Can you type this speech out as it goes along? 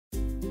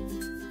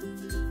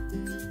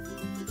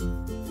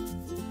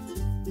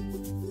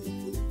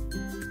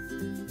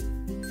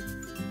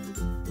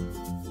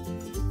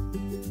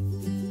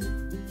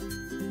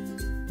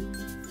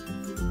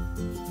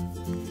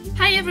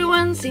Hi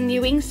everyone,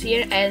 Winx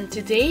here, and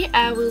today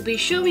I will be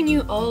showing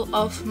you all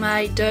of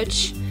my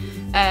Dutch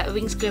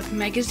Winx Club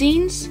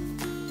magazines.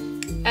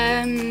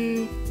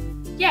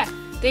 Yeah,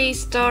 they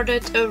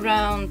started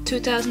around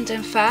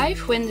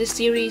 2005 when the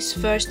series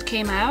first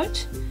came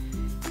out,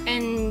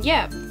 and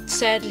yeah,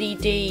 sadly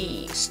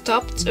they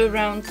stopped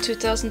around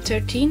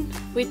 2013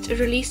 with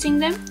releasing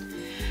them.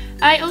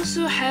 I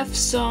also have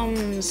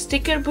some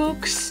sticker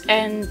books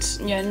and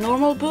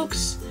normal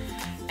books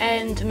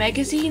and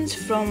magazines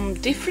from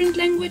different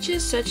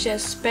languages such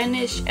as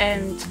Spanish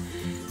and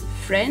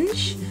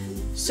French.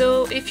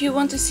 So if you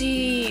want to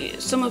see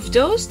some of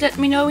those, let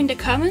me know in the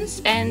comments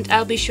and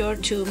I'll be sure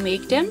to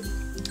make them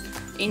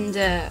in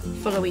the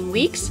following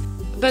weeks.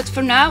 But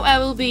for now I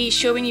will be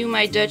showing you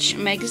my Dutch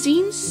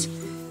magazines.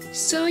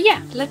 So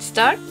yeah, let's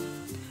start.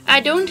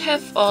 I don't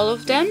have all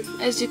of them.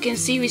 As you can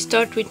see, we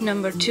start with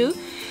number 2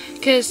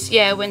 because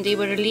yeah, when they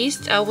were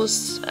released I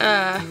was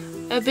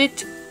a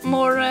bit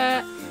more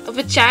of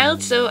a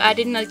child, so I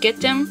did not get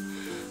them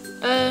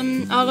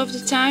all of the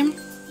time.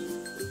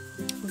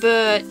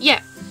 But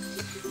yeah,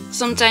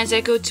 sometimes I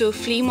go to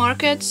flea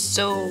markets,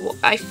 so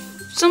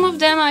some of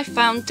them I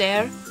found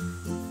there,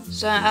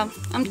 so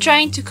I'm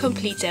trying to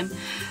complete them.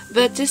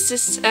 But this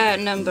is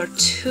number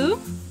 2,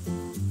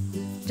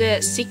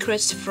 The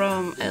Secrets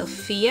from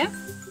Elfia.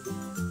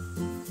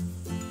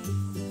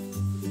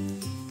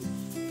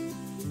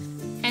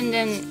 And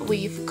then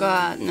we've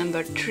got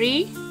number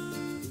 3,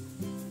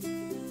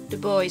 The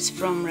Boys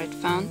from Red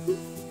Fountain.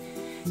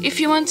 If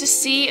you want to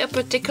see a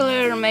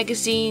particular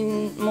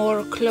magazine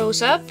more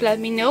close up, let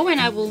me know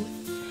and I will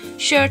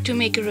sure to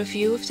make a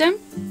review of them.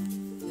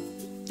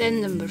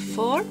 Then number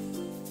 4,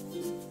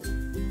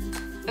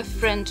 A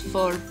Friend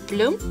for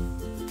Bloom.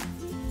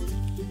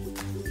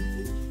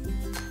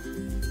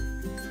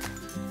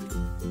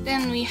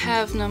 Then we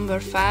have number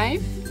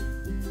 5,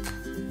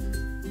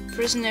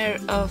 Prisoner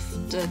of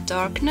the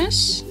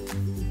Darkness.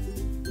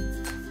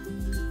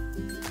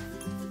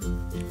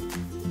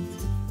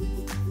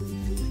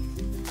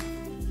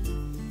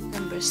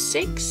 Number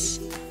 6,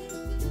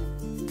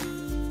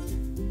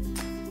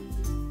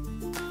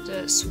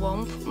 The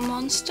Swamp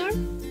Monster.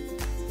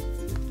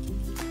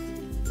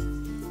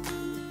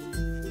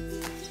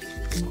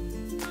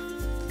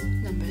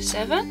 Number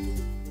 7,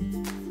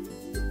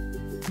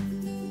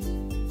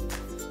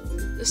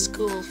 The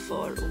School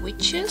for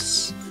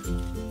Witches.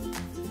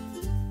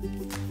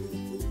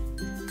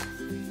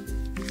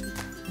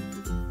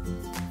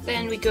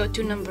 Then we go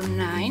to number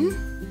 9,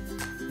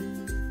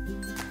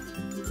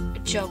 A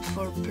Job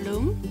for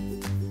Bloom.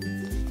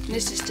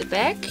 This is the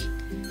back.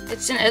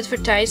 It's an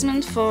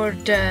advertisement for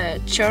the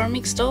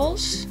Charmix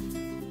dolls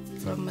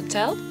from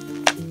Mattel.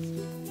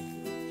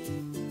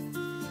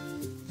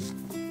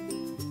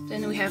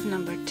 Then we have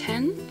number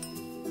 10.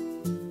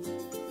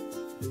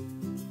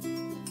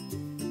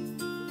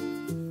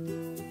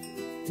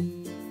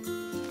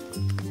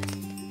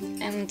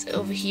 And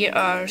over here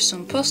are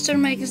some poster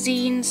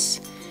magazines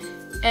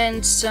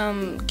and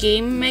some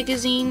game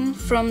magazine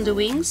from the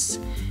Winx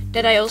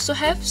that I also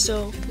have,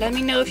 so let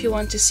me know if you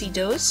want to see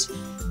those.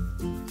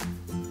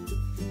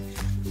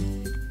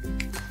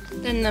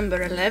 Then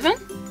number 11,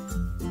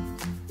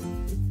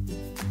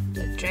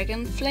 The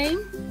Dragon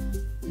Flame.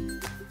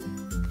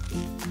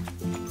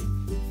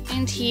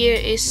 And here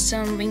is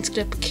some Winx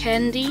Club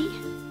candy.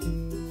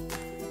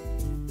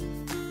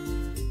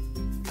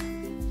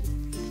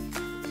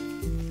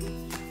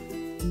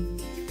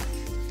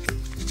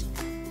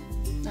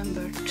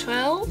 Number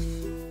 12,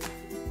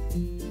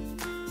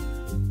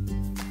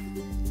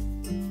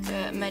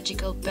 The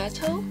Magical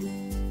Battle.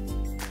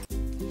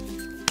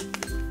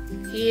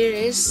 Here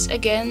is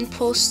again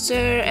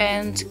poster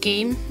and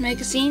game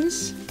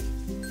magazines.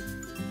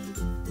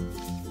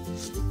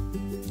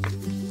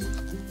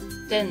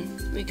 Then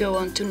we go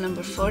on to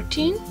number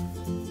 14,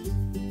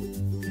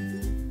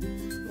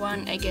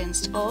 One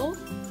Against All,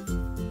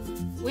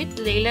 with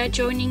Layla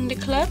joining the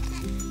club.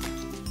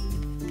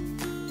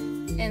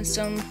 And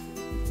some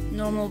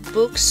normal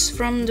books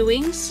from the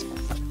Winx.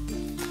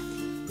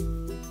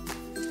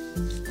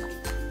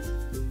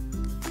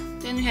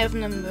 Then we have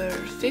number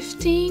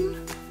 15,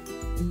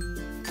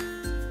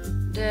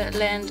 The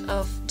Land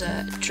of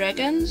the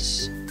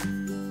Dragons.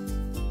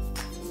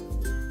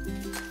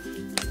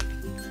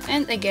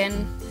 And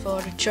again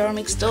for the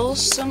Charmix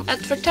dolls, some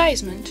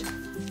advertisement.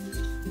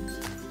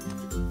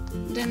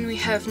 Then we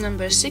have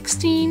number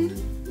 16,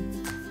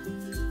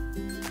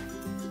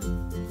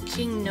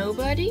 King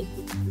Nobody.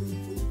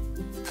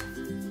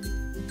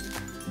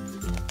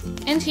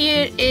 And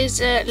here is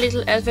a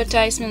little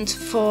advertisement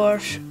for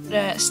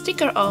the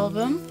sticker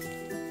album.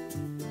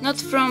 Not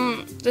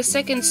from the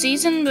second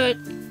season, but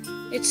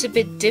it's a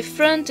bit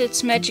different.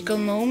 It's Magical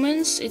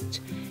Moments. It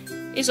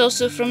is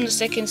also from the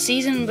second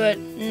season, but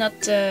not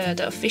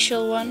the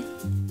official one.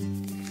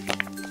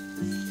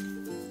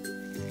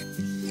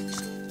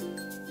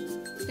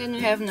 Then we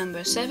have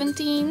number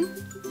 17.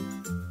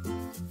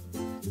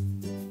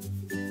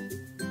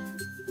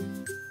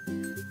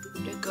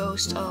 The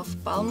Ghost of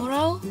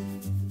Balmoral.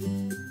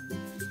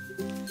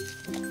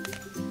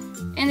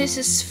 And this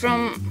is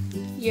from,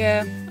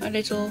 yeah, a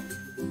little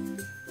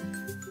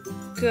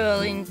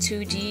girl in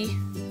 2D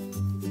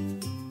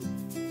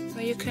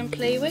where you can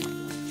play with.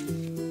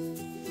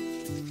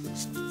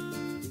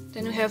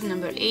 Then we have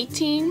number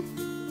 18.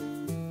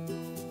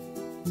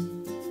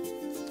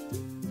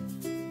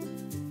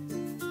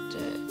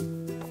 The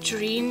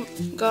Dream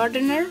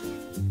Gardener.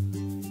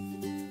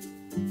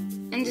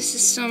 And this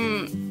is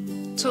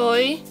some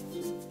toy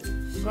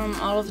from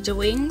all of the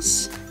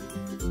Winx.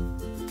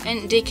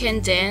 And they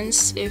can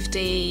dance if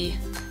they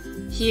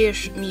hear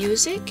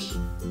music.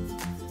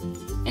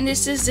 And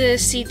this is the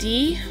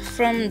CD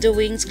from the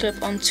Winx Club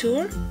on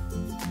tour.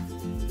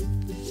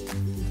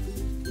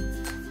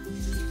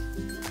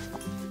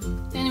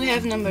 Then we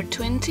have number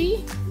 20,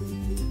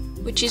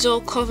 which is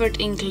all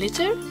covered in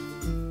glitter.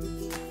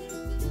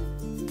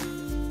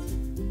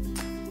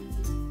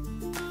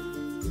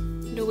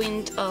 The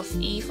Wind of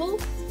Evil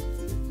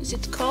is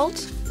it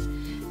called.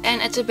 And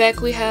at the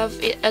back we have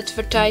an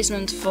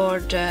advertisement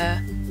for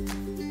the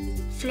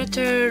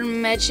Flutter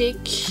Magic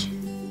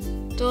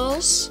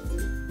dolls.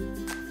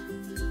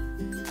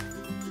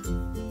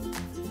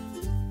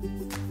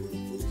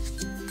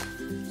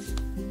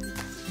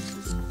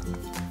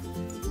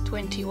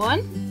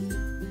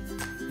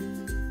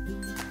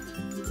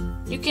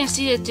 You can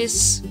see that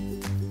this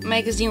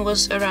magazine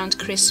was around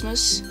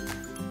Christmas.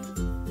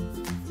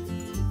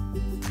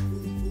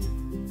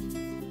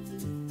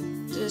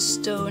 The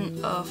Stone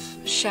of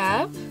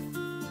Shab.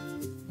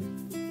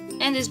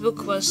 And this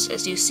book was,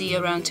 as you see,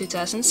 around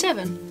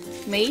 2007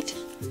 made.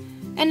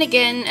 And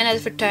again an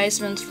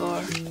advertisement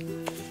for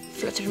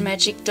Flutter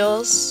Magic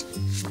dolls.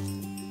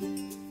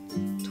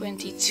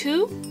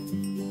 22.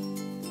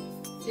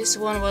 This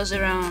one was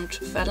around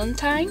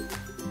Valentine.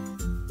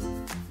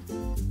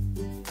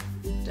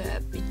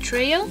 The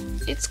Betrayal,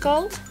 it's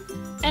called.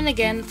 And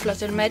again,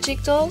 Flutter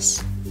Magic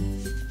dolls.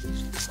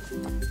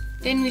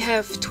 Then we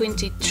have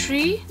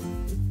 23.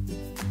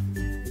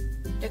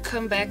 The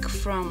comeback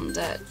from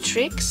the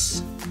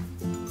Tricks.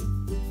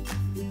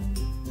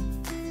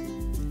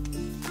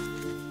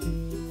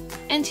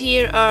 And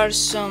here are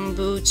some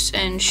boots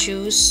and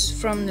shoes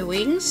from the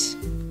Winx.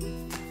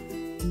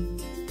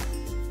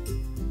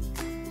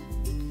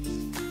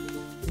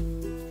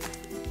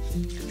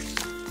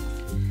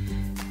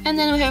 And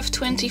then we have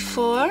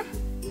 24,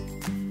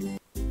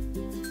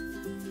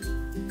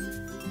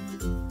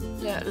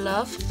 the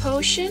Love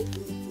Potion,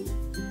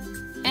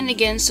 and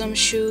again some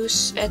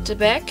shoes at the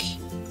back.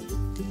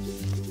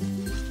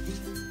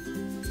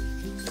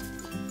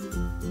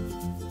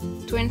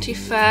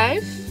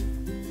 "25,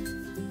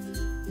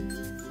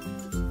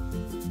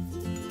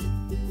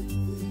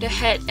 the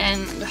Head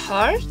and the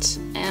Heart,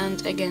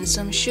 and again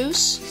some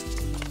shoes.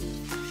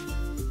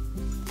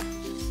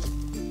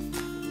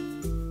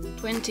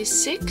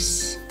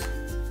 26,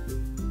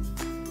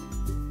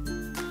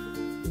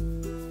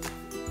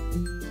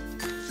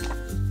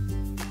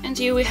 and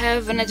here we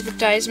have an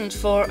advertisement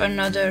for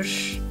another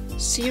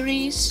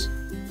series.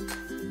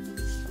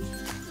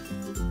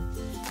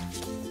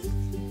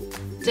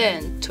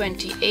 Then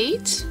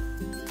 28,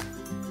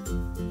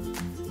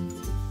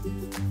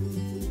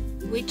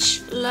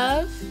 Witch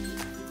Love,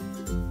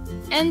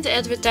 and the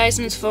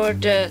advertisement for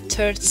the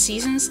 3rd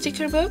season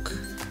sticker book.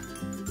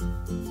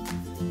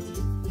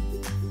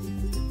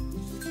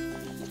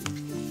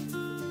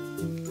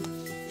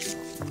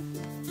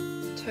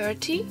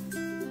 30,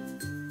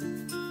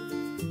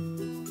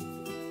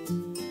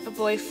 A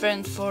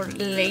Boyfriend for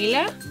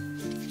Layla,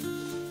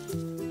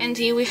 and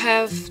here we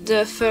have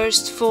the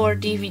first 4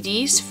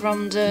 DVDs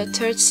from the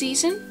 3rd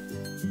season,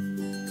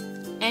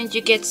 and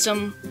you get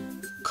some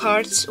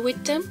cards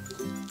with them.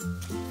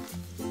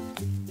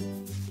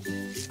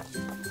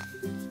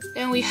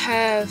 Then we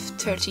have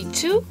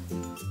 32,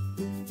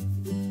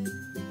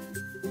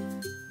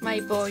 My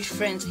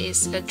Boyfriend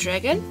is a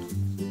Dragon,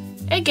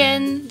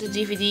 again the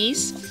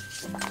DVDs.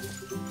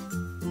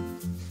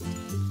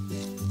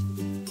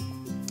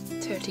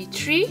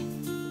 33,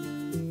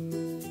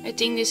 I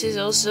think this is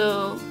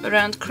also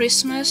around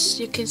Christmas.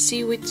 You can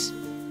see with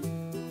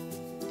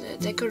the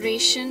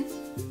decoration,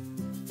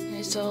 and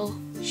it's all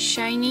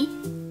shiny.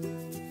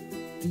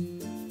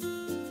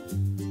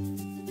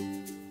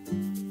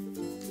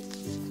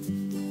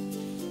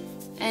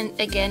 And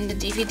again the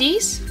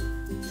DVDs.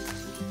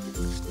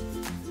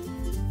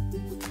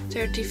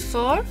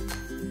 34,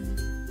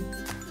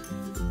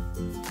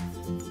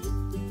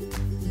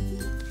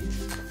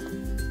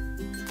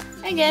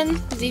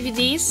 again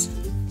DVDs.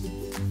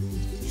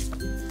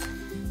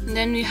 And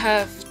then we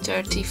have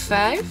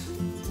 35,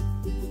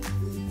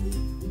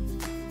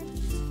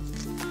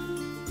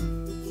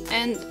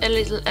 and a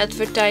little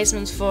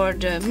advertisement for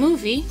the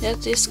movie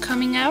that is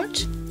coming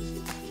out.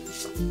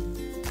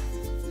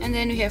 And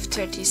then we have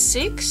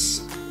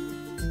 36,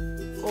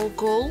 all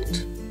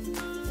gold,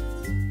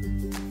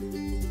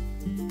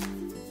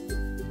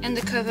 and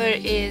the cover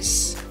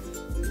is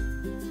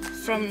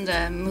from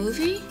the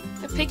movie,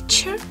 a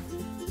picture.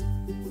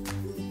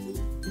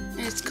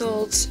 It's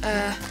called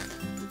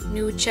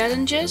New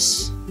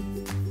Challenges,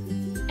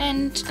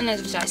 and an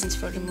advertisement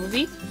for the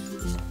movie.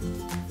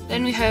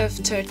 Then we have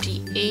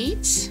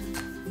 38,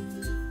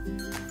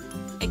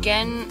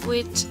 again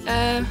with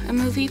a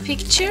movie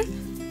picture,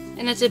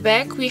 and at the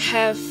back we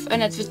have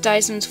an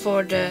advertisement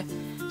for the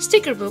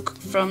sticker book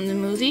from the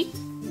movie,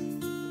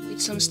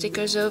 with some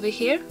stickers over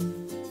here.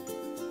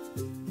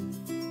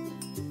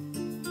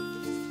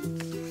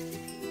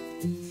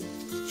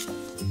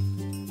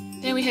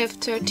 Then we have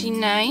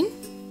 39,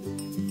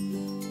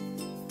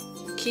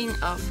 King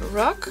of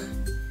Rock,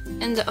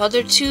 and the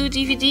other 2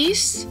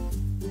 DVDs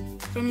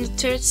from the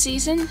 3rd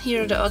season.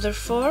 Here are the other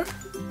 4,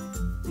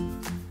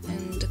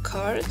 and the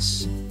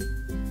cards.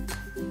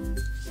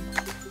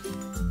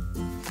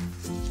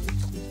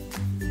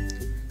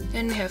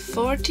 Then we have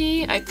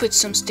 40, I put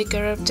some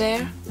sticker up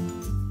there.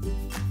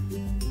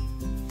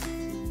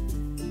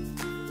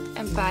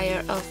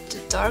 Empire of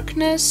the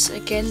Darkness,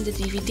 again the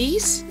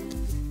DVDs.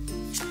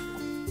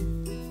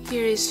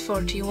 Here is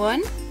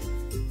 41,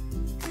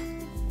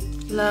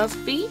 Love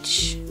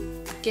Beach,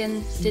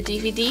 again the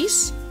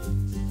DVDs.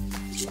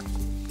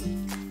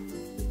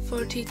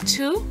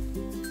 42,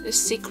 The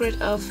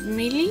Secret of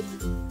Millie.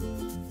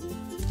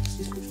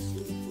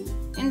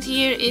 And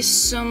here is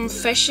some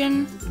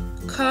fashion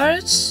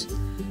cards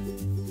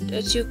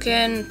that you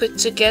can put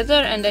together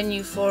and then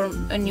you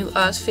form a new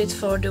outfit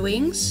for the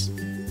Winx.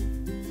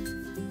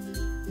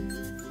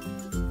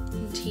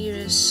 And here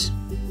is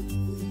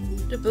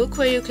the book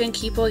where you can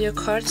keep all your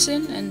cards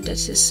in, and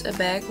this is a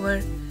bag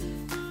where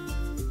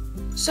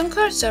some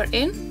cards are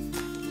in.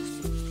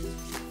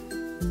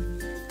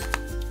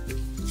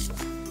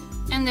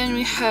 And then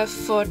we have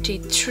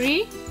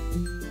 43,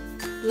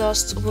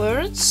 Lost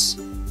Words,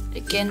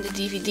 again the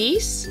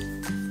DVDs.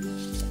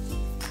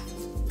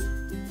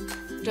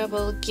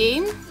 Double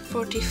Game,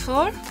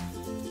 44,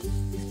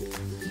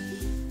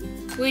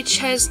 which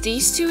has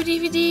these 2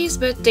 DVDs,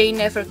 but they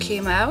never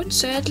came out,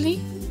 sadly.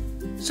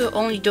 So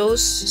only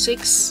those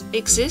 6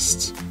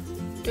 exist,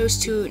 those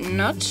 2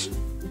 not.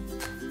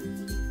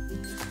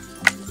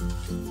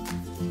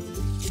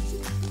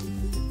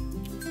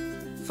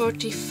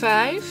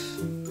 "45,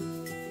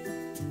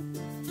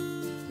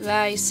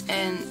 Lies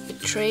and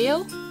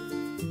Betrayal",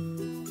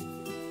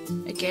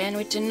 again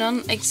with the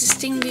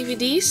non-existing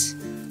DVDs.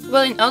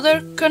 Well, in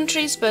other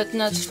countries, but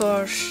not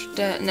for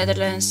the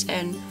Netherlands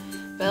and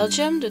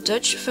Belgium, the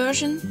Dutch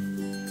version.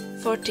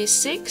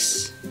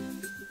 46,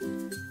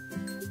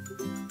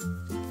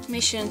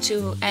 Mission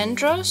to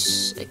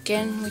Andros,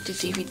 again with the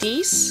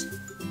DVDs.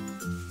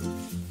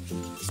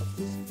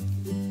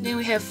 Then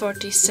we have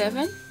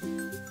 47,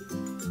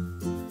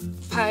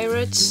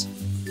 Pirates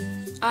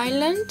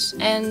Island,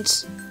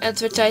 and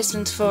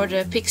advertisement for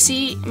the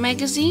Pixie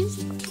magazine.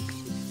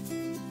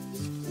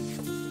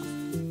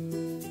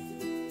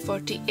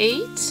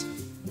 48,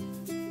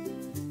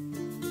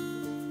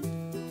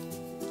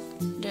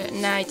 The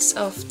Knights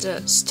of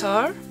the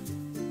Star,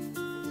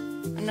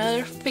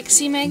 another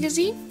Pixie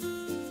magazine.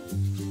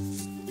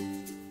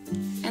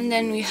 And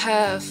then we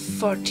have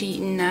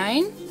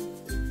 49,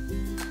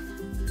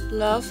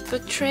 Love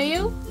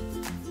Betrayal,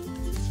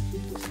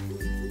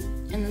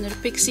 another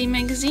Pixie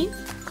magazine.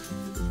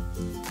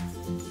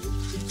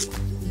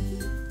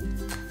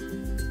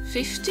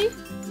 50,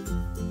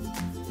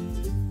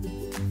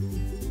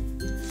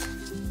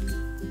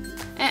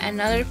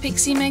 another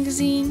Pixie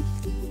magazine.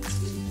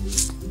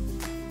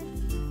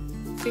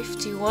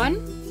 51,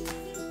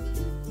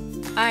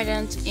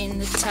 Island in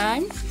the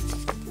Time.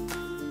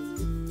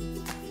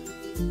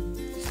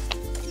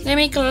 They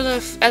make a lot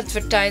of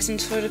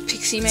advertisements for the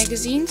Pixie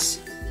magazines.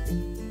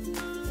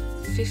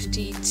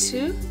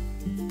 52,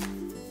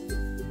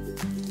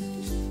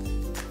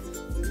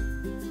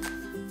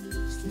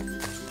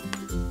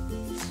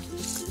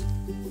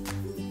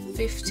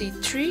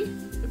 '53,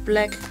 The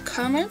Black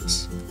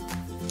Comet.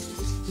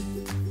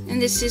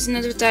 And this is an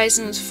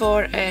advertisement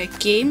for a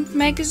game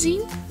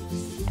magazine.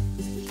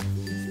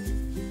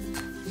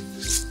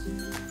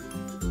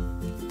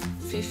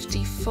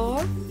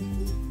 54,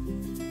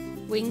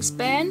 Winx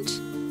Band.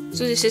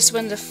 So this is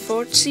when the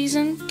 4th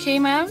season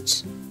came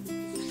out.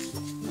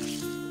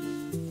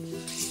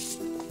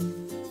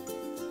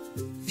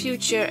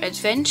 Future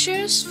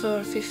Adventures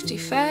for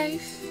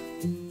 55,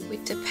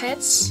 with the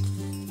pets.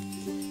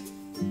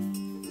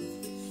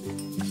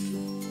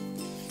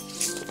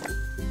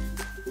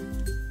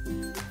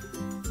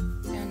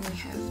 And we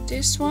have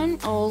this one,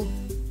 all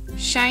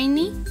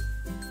shiny.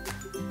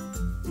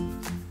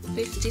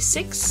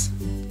 56.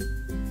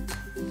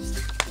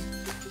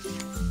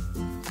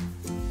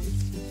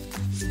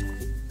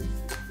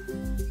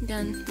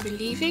 Then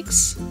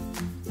Believix.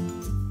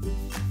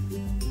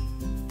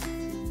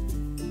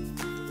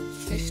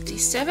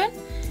 57.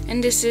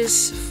 And this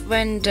is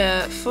when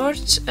the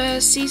 4th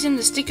season,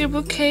 the sticker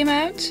book, came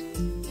out,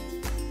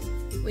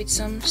 with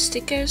some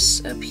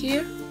stickers up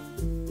here.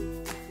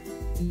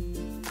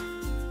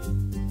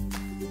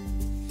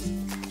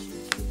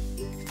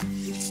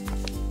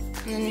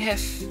 And then we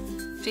have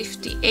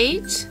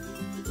 58.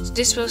 So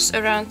this was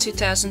around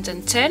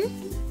 2010.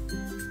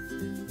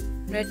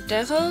 Red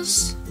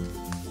Devils.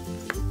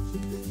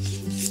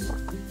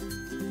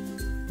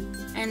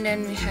 And And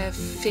then we have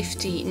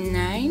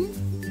 59,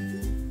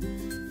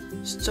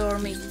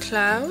 Stormy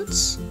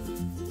Clouds.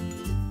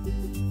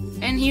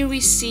 And here we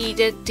see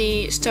that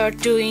they start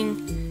doing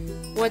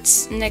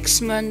what's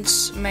next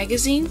month's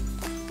magazine.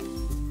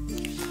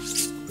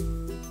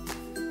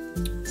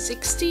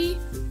 60,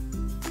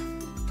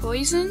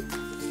 Poison,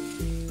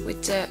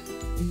 with the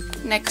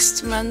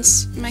next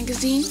month's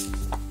magazine.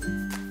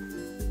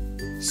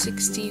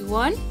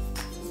 61,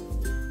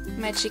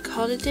 Magic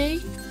Holiday.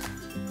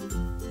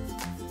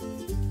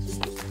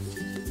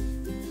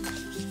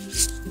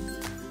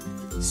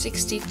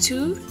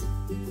 62,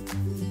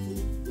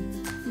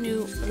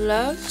 New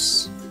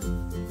Loves.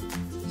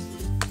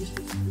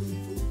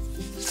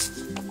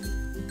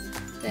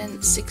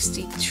 Then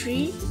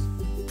 63,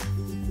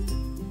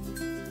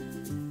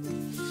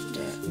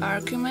 The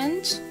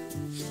Argument.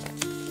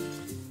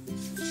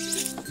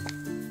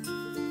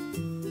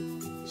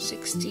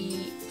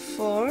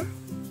 64,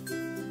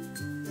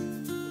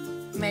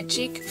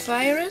 Magic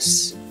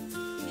Virus.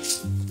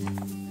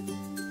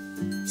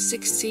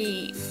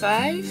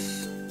 65,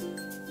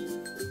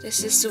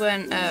 this is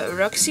when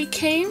Roxy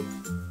came,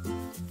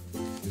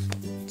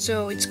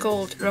 so it's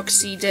called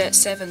Roxy the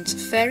Seventh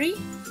Fairy.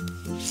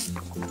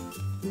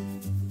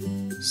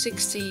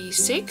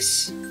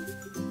 66,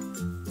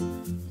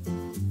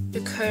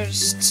 The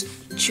Cursed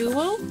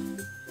Jewel.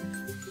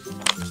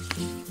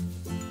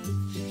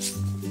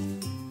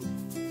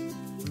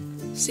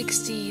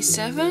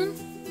 67,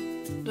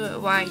 The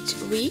White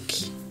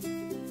Week,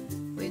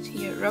 with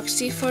here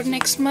Roxy for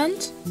next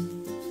month.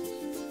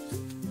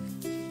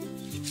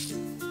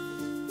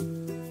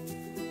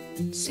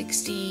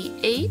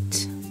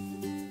 68,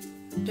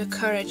 The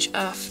Courage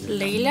of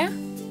Layla.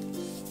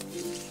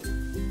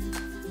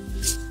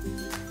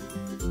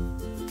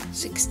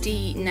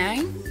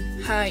 69,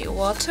 High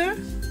Water.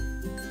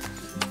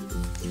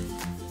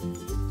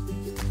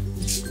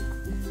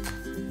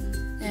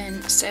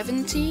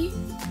 70,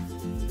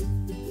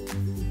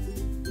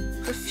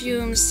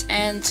 Perfumes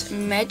and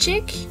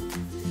Magic.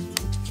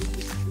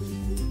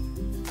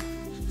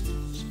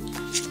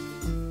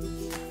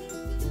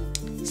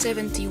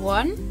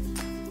 71,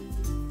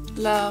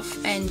 Love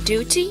and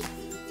Duty.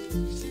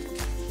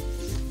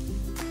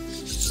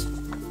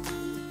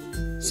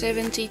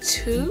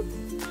 72,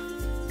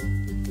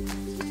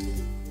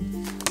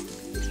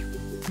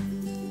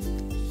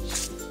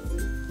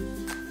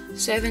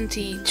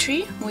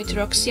 '73 with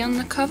Roxy on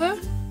the cover.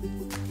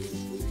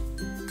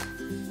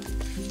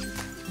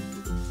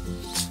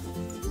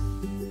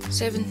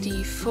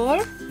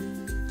 74,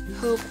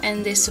 Hope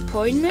and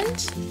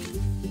Disappointment.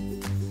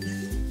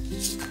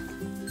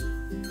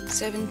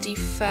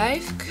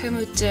 75,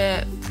 Kamut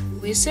the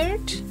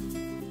Wizard.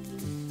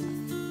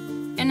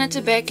 And at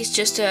the back is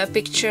just a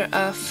picture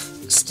of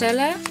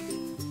Stella.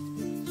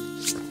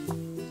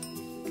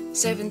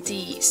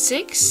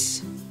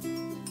 76,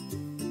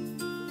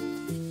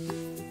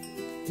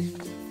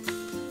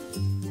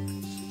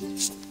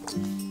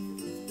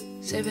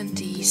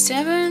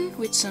 '77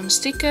 with some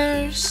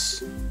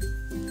stickers.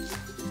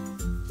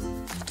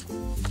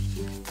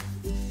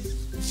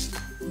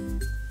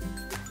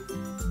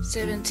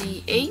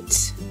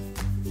 78,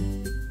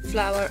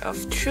 Flower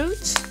of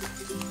Truth.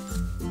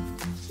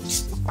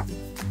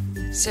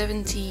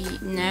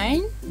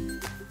 79,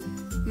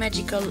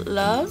 Magical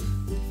Love.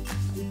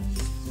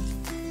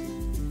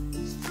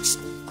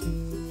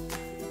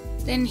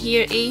 Then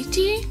here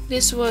 80,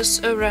 this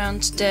was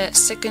around the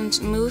second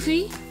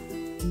movie.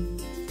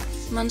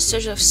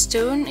 Monsters of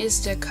Stone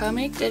is the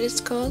comic that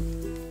it's called.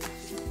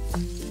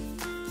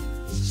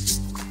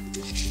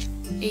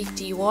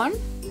 81,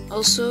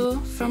 also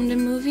from the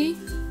movie.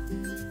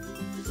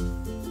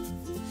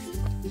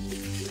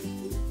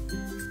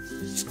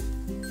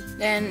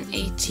 Then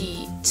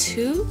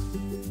 82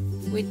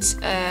 with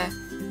a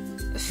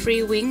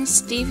free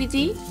Winx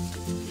DVD.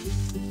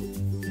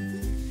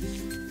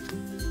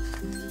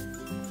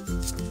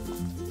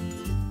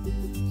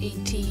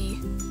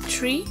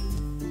 83,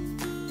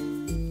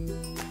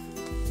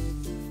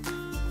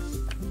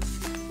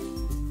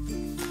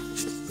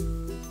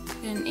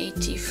 and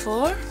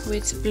 84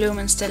 with Bloom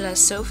and Stella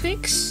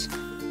Sofix.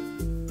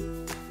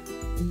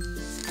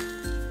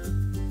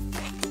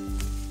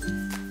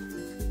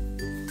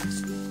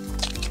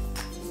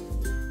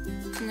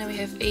 Now we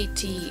have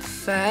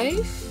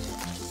 85.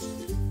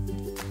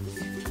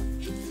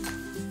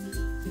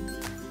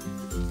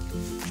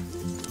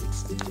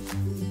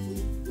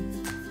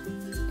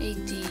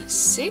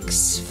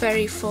 86,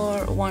 Fairy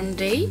for One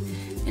Day,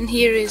 and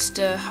here is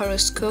the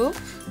horoscope.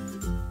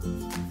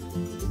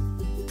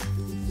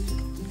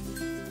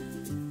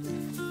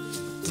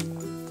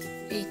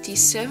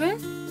 87,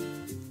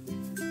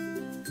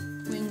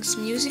 Winx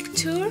Music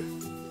Tour.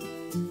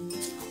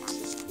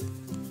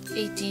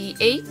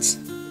 88,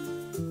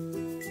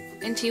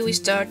 and here we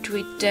start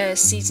with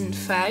season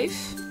 5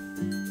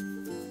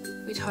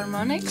 with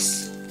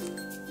harmonics.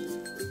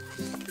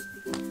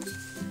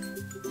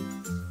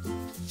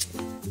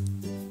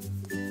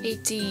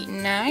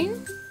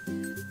 89,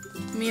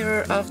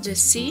 Mirror of the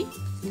Sea.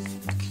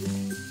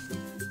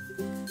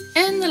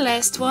 And the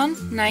last one,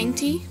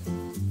 90,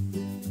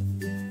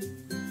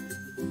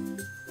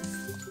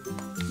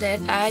 that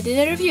I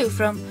did a review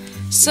from.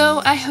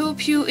 So I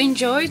hope you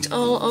enjoyed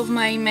all of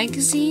my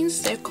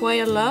magazines. They're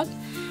quite a lot.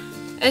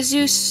 As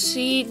you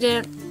see,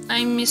 there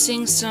I'm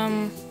missing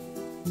some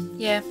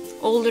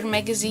older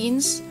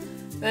magazines,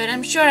 but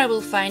I'm sure I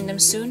will find them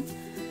soon.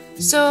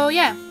 So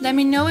yeah, let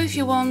me know if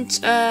you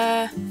want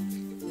a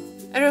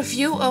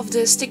review of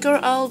the sticker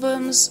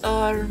albums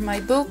or my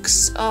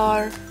books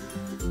or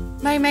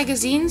my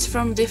magazines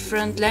from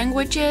different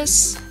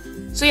languages.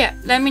 So yeah,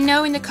 let me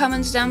know in the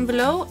comments down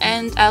below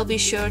and I'll be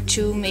sure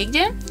to make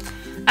them.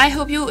 I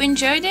hope you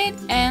enjoyed it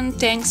and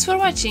thanks for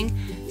watching.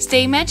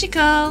 Stay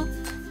magical!